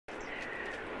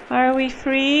Are we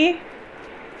free?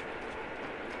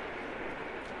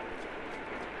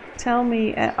 Tell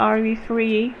me, are we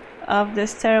free of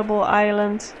this terrible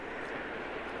island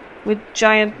with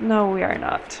giant... No, we are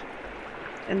not.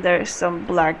 And there's some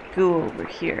black goo over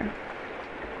here.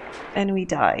 And we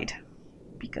died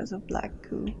because of black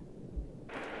goo.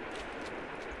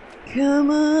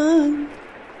 Come on!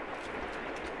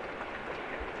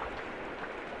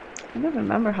 I don't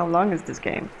remember how long is this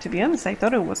game. To be honest, I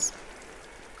thought it was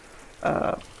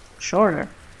shorter.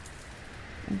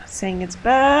 I'm not saying it's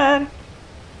bad.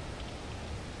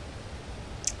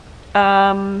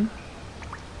 Am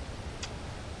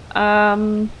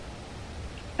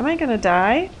I gonna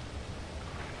die?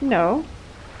 No,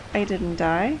 I didn't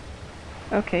die.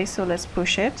 Okay, so let's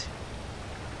push it.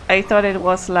 I thought it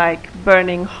was like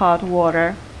burning hot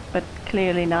water, but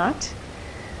clearly not.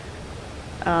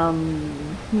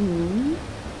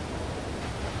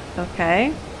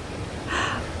 Okay.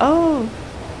 Oh!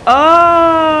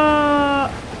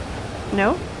 Oh!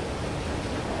 No.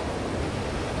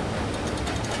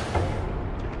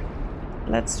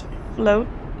 Let's float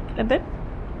a bit.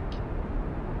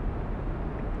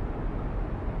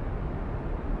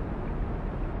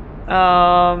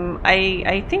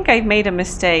 I think I made a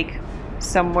mistake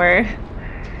somewhere.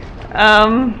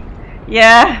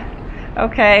 Yeah.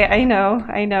 Okay, I know,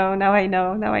 now I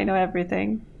know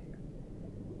everything.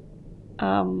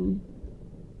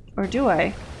 Or do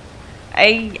I?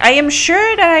 I am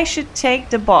sure that I should take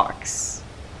the box.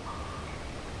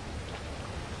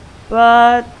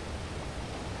 But...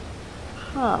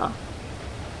 Huh.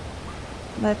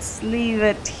 Let's leave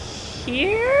it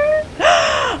here?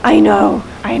 I know!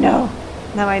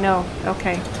 Now I know,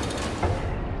 okay.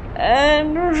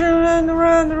 And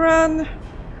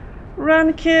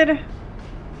run, kid!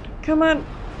 Come on.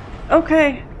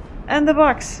 Okay. And the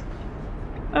box.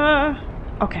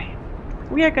 Okay.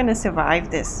 We are gonna survive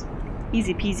this.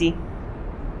 Easy peasy.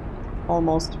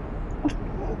 Almost.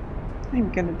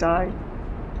 I'm gonna die.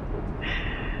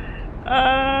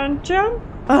 Jump.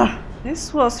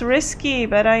 This was risky,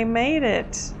 but I made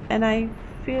it. And I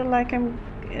feel like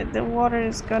the water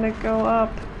is gonna go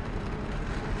up.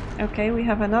 Okay, we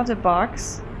have another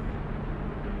box.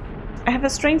 I have a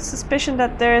strange suspicion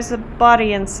that there's a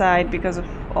body inside because of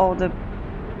all the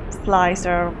flies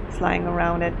that are flying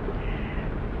around it.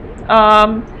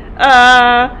 No.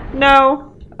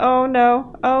 Oh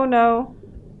no. Oh no.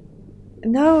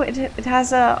 No, it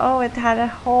has a... Oh, it had a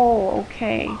hole.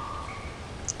 Okay.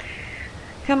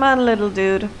 Come on, little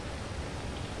dude.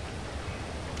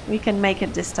 We can make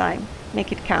it this time.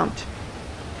 Make it count.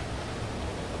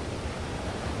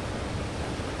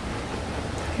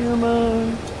 Come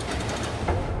on.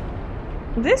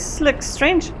 This looks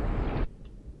strange.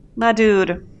 My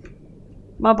dude.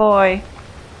 My boy.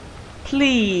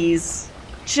 Please.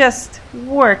 Just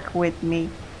work with me.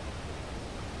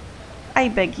 I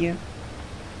beg you.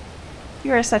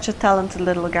 You are such a talented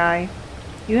little guy.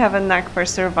 You have a knack for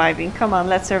surviving. Come on,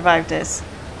 let's survive this.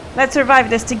 Let's survive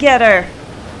this together.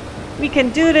 We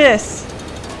can do this.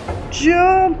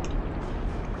 Jump.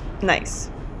 Nice.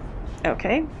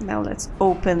 Okay, now let's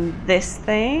open this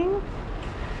thing.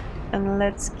 And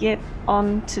let's get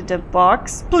onto the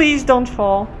box. Please don't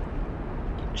fall.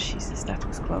 Jesus, that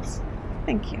was close.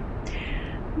 Thank you.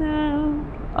 No.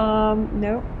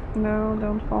 No. No,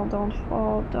 don't fall, don't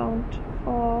fall, don't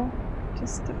fall.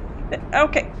 Just a bit.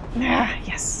 Okay. Ah,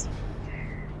 yes.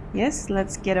 Yes,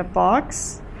 let's get a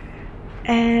box.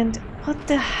 And what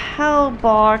the hell,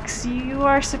 box? You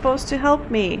are supposed to help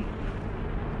me.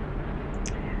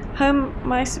 How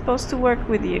am I supposed to work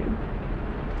with you?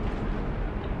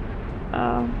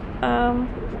 No,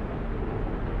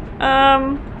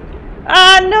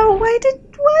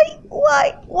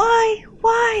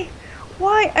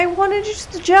 why? I wanted you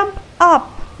to jump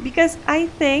up, because I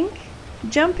think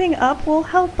jumping up will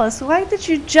help us. Why did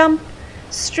you jump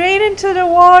straight into the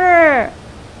water?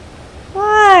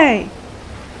 Why?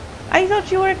 I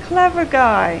thought you were a clever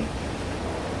guy.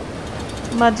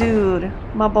 My dude,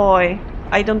 my boy.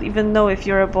 I don't even know if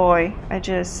you're a boy.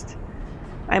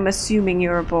 I'm assuming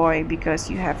you're a boy because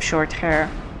you have short hair.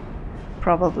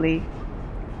 Probably.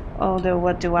 Although,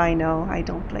 what do I know? I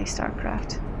don't play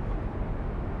StarCraft.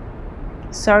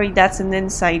 Sorry, that's an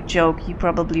inside joke. You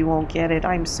probably won't get it.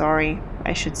 I'm sorry.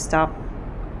 I should stop.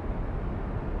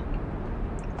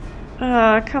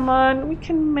 Come on. We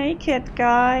can make it,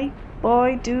 guy.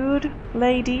 Boy, dude,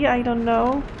 lady, I don't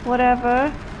know.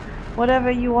 Whatever.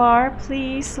 Whatever you are,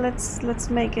 please, let's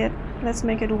make it. Let's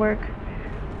make it work.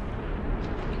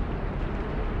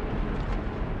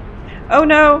 Oh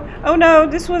no! Oh no!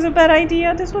 This was a bad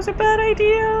idea! This was a bad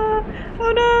idea!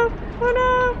 Oh no! Oh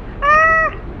no!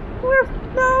 Ah!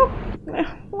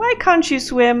 Why can't you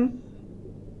swim?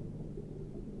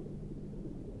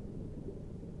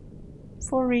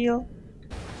 For real?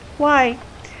 Why?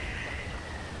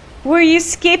 Were you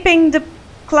skipping the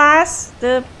class?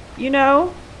 The, you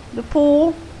know, the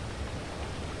pool?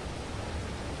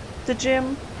 The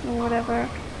gym? Or whatever?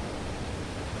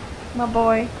 My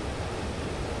boy.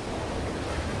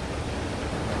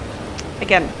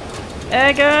 Again.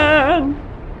 Again!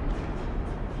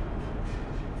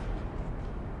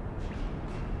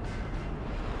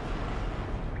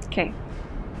 Okay.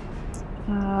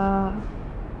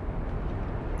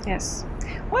 Yes.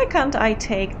 Why can't I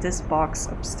take this box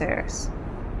upstairs?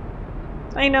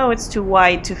 I know it's too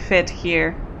wide to fit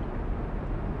here.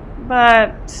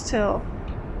 But still.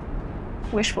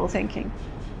 Wishful thinking.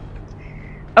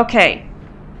 Okay.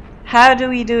 How do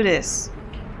we do this?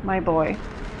 My boy.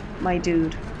 My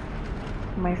dude.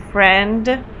 My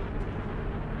friend.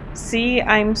 See,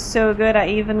 I'm so good. I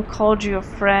even called you a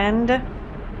friend.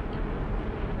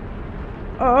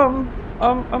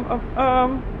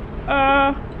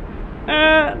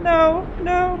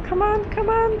 No, come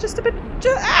on, just a bit.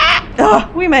 Oh,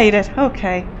 we made it.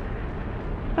 Okay.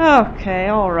 Okay,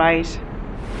 all right.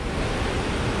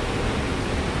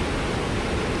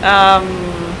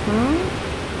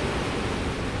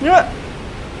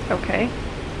 Okay.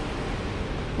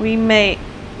 We made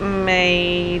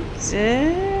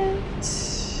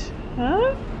it.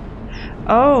 Huh?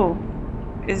 Oh,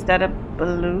 is that a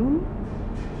balloon?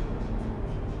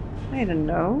 I don't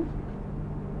know.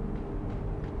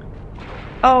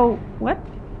 Oh, what?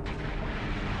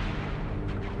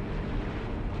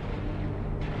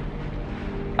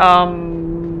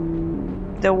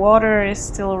 The water is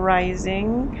still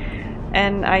rising,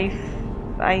 and I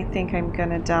think I'm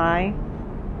gonna die.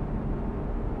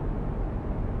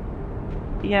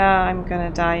 Yeah, I'm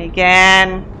gonna die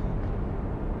again.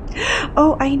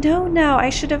 Oh, I know now. I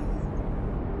should have.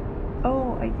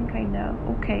 Oh, I think I know.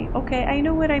 Okay, I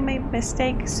know what I made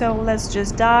mistake. So let's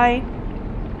just die.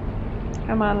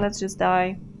 Come on, let's just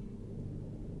die.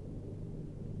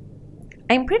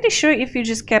 I'm pretty sure if you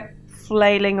just kept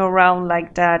flailing around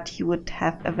like that, you would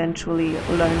have eventually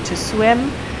learned to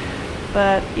swim.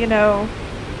 But, you know,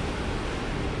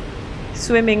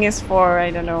 swimming is for,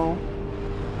 I don't know,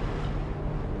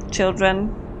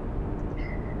 children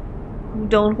who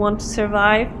don't want to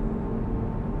survive.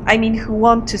 I mean, who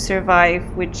want to survive,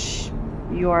 which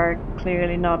you are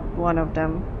clearly not one of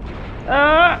them.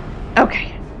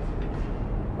 Okay.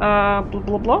 Blah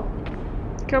blah blah.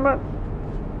 Come on.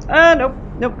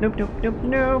 Nope.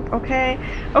 Okay.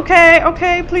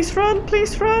 Please run.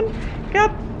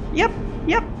 Yep.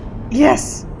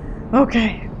 Yes.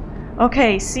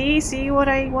 Okay. See what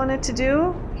I wanted to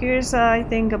do? Here's, I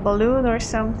think, a balloon or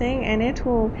something, and it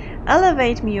will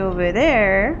elevate me over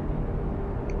there.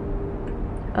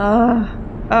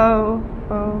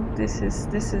 This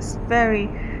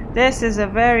is a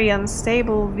very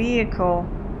unstable vehicle.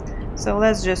 So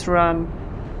let's just run.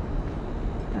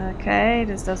 Okay,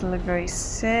 this doesn't look very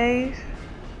safe.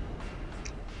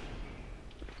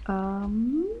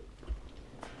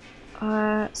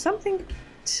 Something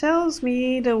tells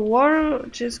me the water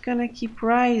just gonna keep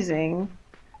rising.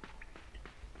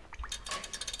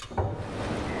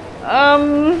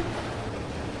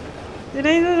 Did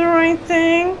I do the right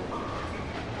thing?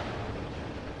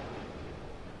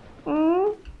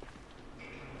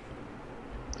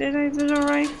 Did I do the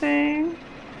right thing?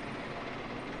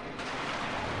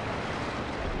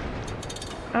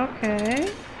 Okay.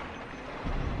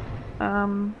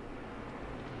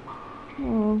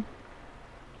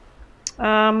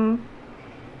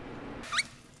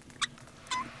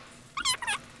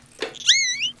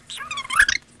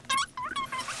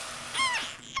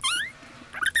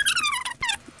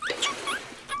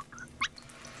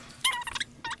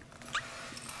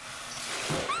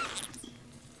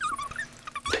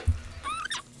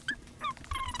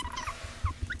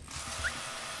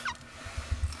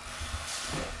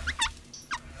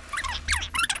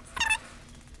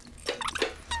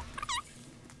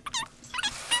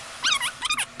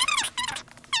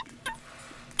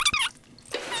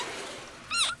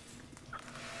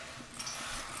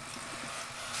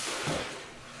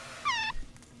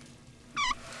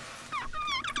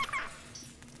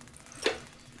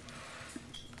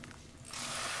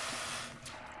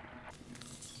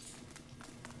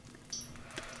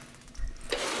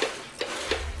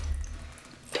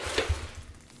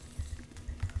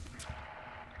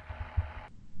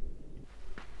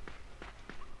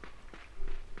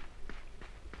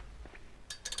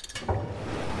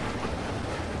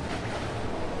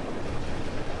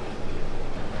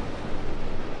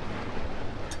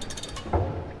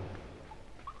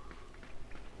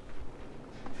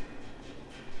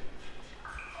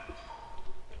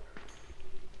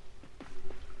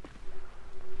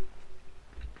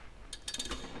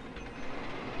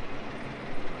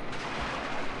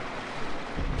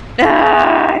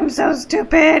 Ah, I'm so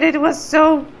stupid. It was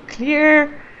so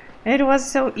clear. It was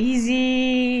so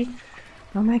easy.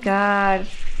 Oh my god.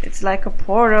 It's like a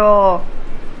portal.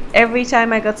 Every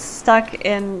time I got stuck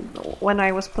in when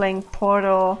I was playing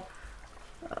Portal.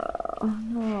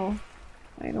 No.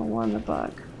 I don't want the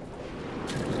bug.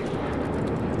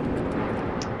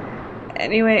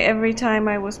 Anyway, every time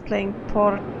I was playing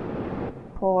por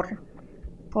favor.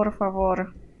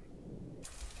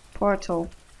 Portal.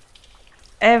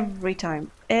 Every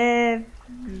time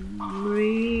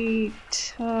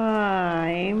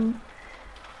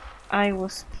I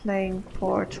was playing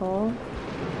Portal.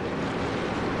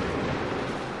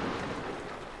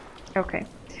 Okay.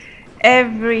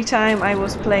 Every time I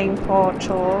was playing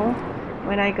Portal,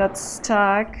 when I got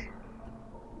stuck.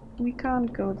 We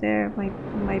can't go there,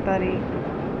 my buddy.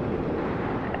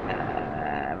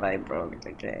 I broke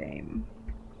the game.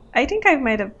 I think I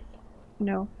might have.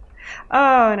 No.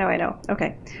 Oh no, I know.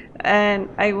 Okay, and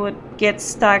I would get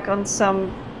stuck on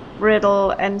some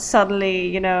riddle, and suddenly,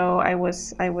 you know, I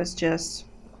was just.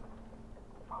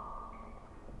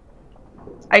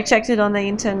 I checked it on the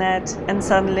internet, and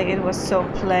suddenly it was so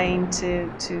plain to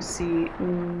see.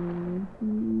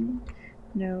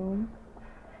 No,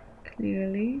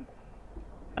 clearly.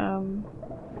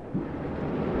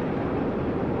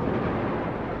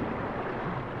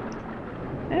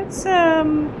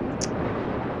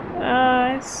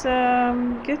 It's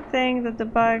good thing that the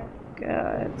bug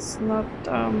it's not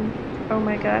oh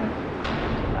my god.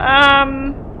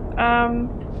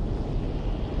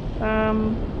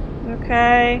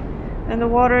 Okay, and the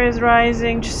water is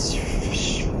rising. Just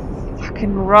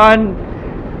fucking run,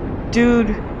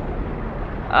 dude.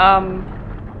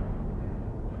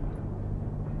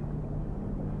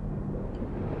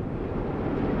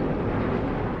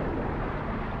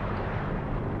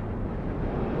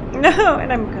 No,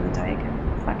 and I'm gonna die again.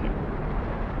 Fuck it.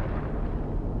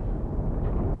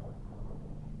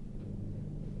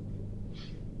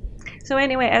 So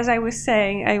anyway, as I was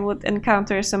saying, I would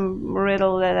encounter some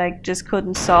riddle that I just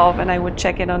couldn't solve, and I would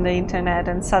check it on the internet,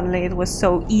 and suddenly it was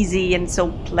so easy and so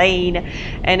plain,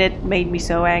 and it made me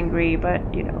so angry,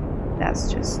 but you know,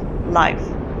 that's just life.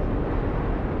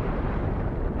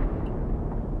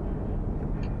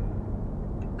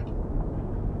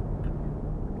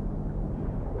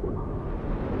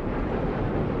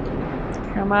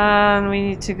 Come on, we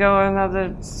need to go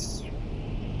another...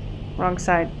 Wrong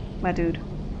side, my dude.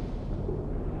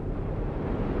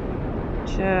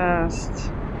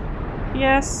 Just...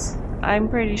 Yes, I'm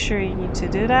pretty sure you need to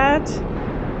do that.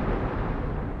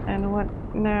 And what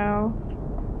now?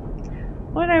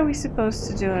 What are we supposed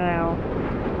to do now?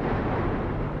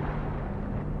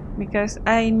 Because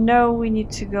I know we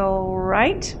need to go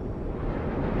right.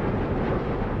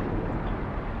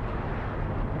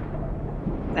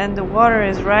 And the water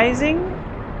is rising,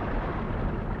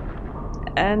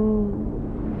 and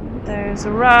there's a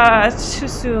rush. Too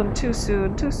soon, too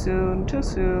soon, too soon, too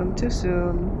soon, too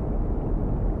soon.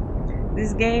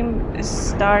 This game is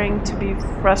starting to be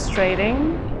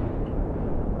frustrating.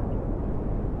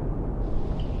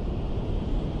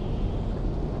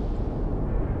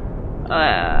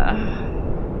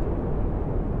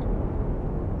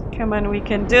 Come on, we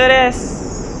can do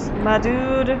this, my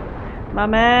dude, my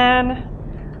man.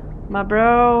 My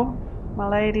bro, my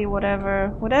lady,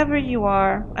 whatever you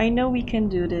are, I know we can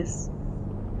do this.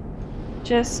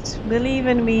 Just believe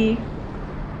in me,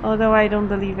 although I don't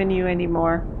believe in you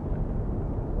anymore.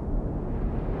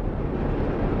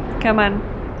 Come on,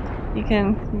 you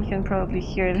can probably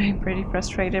hear that I'm pretty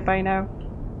frustrated by now.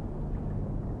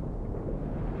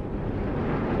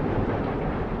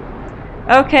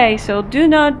 Okay, so do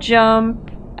not jump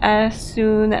as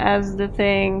soon as the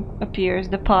thing appears,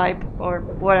 the pipe or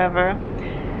whatever.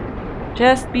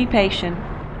 Just be patient.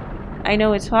 I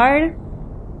know it's hard,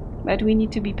 but we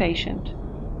need to be patient.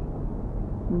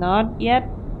 Not yet.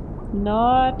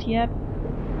 Not yet.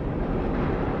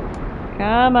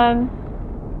 Come on.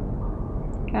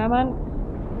 Come on.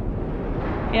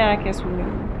 Yeah, I guess we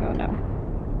can go now.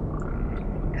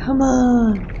 Come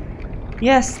on.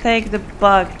 Yes, take the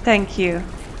bug. Thank you.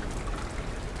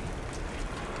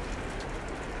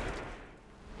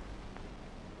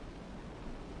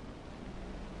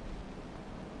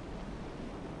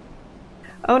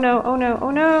 Oh no, oh no, oh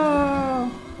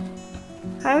no!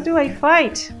 How do I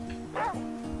fight?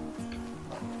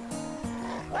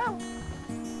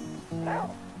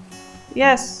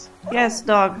 Yes, yes,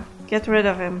 dog. Get rid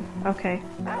of him. Okay.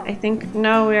 I think,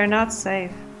 no, we are not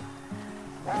safe.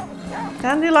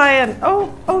 Dandelion!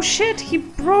 Oh, oh shit, he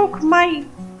broke my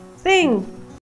thing!